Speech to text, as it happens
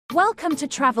Welcome to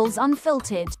Travels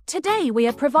Unfiltered. Today we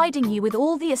are providing you with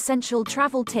all the essential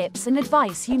travel tips and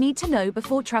advice you need to know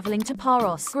before traveling to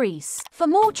Paros, Greece. For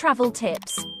more travel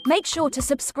tips, make sure to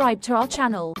subscribe to our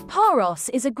channel. Paros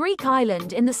is a Greek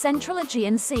island in the central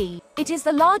Aegean Sea. It is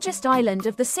the largest island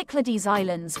of the Cyclades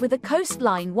Islands with a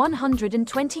coastline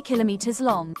 120 kilometers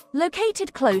long.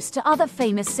 Located close to other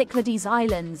famous Cyclades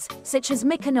islands, such as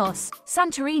Mykonos,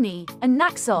 Santorini, and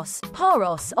Naxos,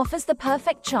 Paros offers the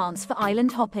perfect chance for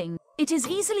island hopping. It is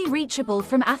easily reachable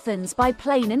from Athens by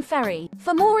plane and ferry.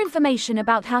 For more information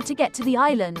about how to get to the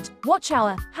island, watch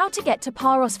our How to Get to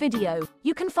Paros video.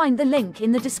 You can find the link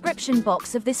in the description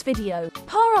box of this video.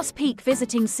 Paros peak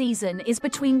visiting season is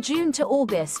between June to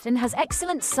August and has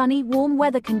excellent sunny, warm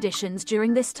weather conditions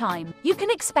during this time. You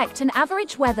can expect an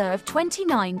average weather of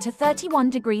 29 to 31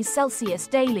 degrees Celsius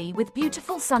daily with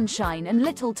beautiful sunshine and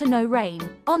little to no rain.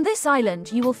 On this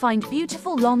island you will find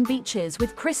beautiful long beaches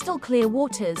with crystal clear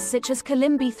waters such as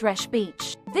Kalimbi Thresh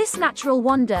Beach. This natural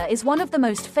wonder is one of the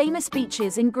most famous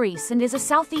beaches in Greece and is a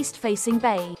southeast-facing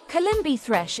bay. Kalimbi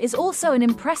Thresh is also an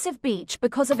impressive beach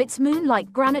because of its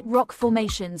moon-like granite rock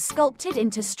formations sculpted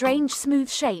into strange smooth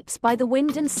shapes by the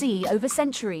wind and sea over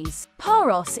centuries.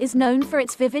 Paros is known for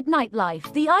its vivid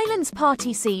nightlife. The island's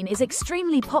party scene is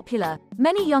extremely popular.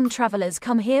 Many young travelers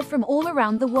come here from all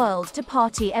around the world to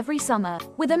party every summer.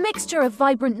 With a mixture of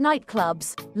vibrant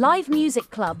nightclubs, live music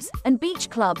clubs, and beach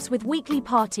clubs with weekly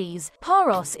parties,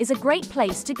 Paros is a great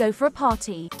place to go for a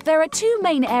party. There are two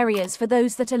main areas for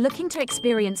those that are looking to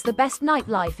experience the best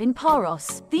nightlife in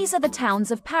Paros. These are the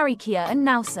towns of Parikia and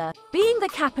Nausa. Being the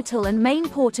capital and main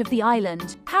port of the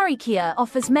island, Parikia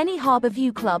offers many harbor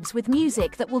view clubs with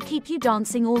music that will keep you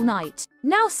dancing all night.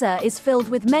 Nausa is filled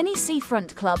with many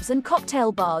seafront clubs and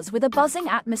cocktail bars with a buzzing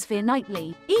atmosphere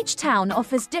nightly. Each town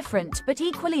offers different but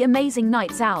equally amazing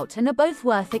nights out and are both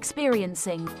worth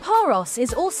experiencing. Paros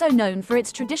is also known for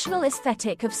its traditional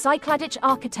aesthetic of Cycladic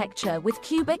architecture with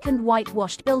cubic and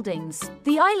whitewashed buildings.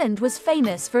 The island was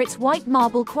famous for its white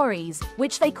marble quarries,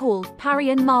 which they call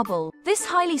Parian marble. This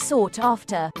highly sought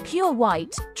after, pure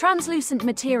white, translucent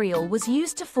material was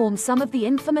used to form some of the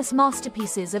infamous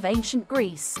masterpieces of ancient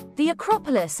Greece. The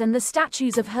Acropolis and the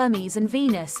statues of Hermes and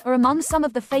Venus are among some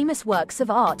of the famous works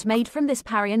of art made from this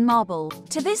Parian marble.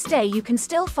 To this day you can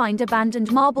still find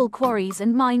abandoned marble quarries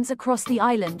and mines across the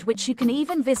island which you can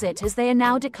even visit as they are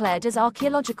now declared as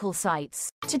archaeological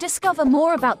sites. To discover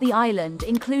more about the island,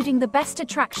 including the best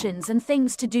attractions and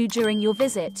things to do during your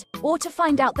visit, or to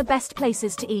find out the best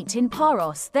places to eat in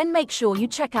Paros, then make sure you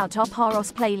check out our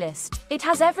Paros playlist. It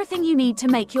has everything you need to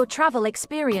make your travel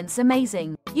experience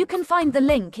amazing. You can find the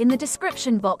link in the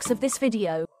description box of this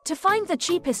video. To find the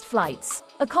cheapest flights,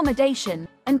 accommodation,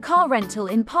 and car rental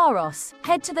in Paros,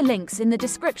 head to the links in the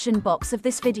description box of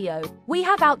this video. We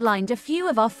have outlined a few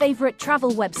of our favorite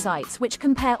travel websites which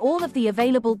compare all of the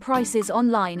available prices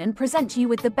online and present you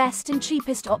with the best and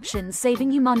cheapest options,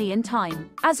 saving you money and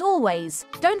time. As always,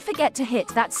 don't forget to hit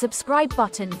that subscribe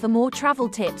button for more travel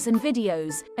tips and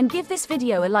videos, and give this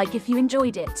video a like if you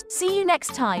enjoyed it. See you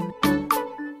next time.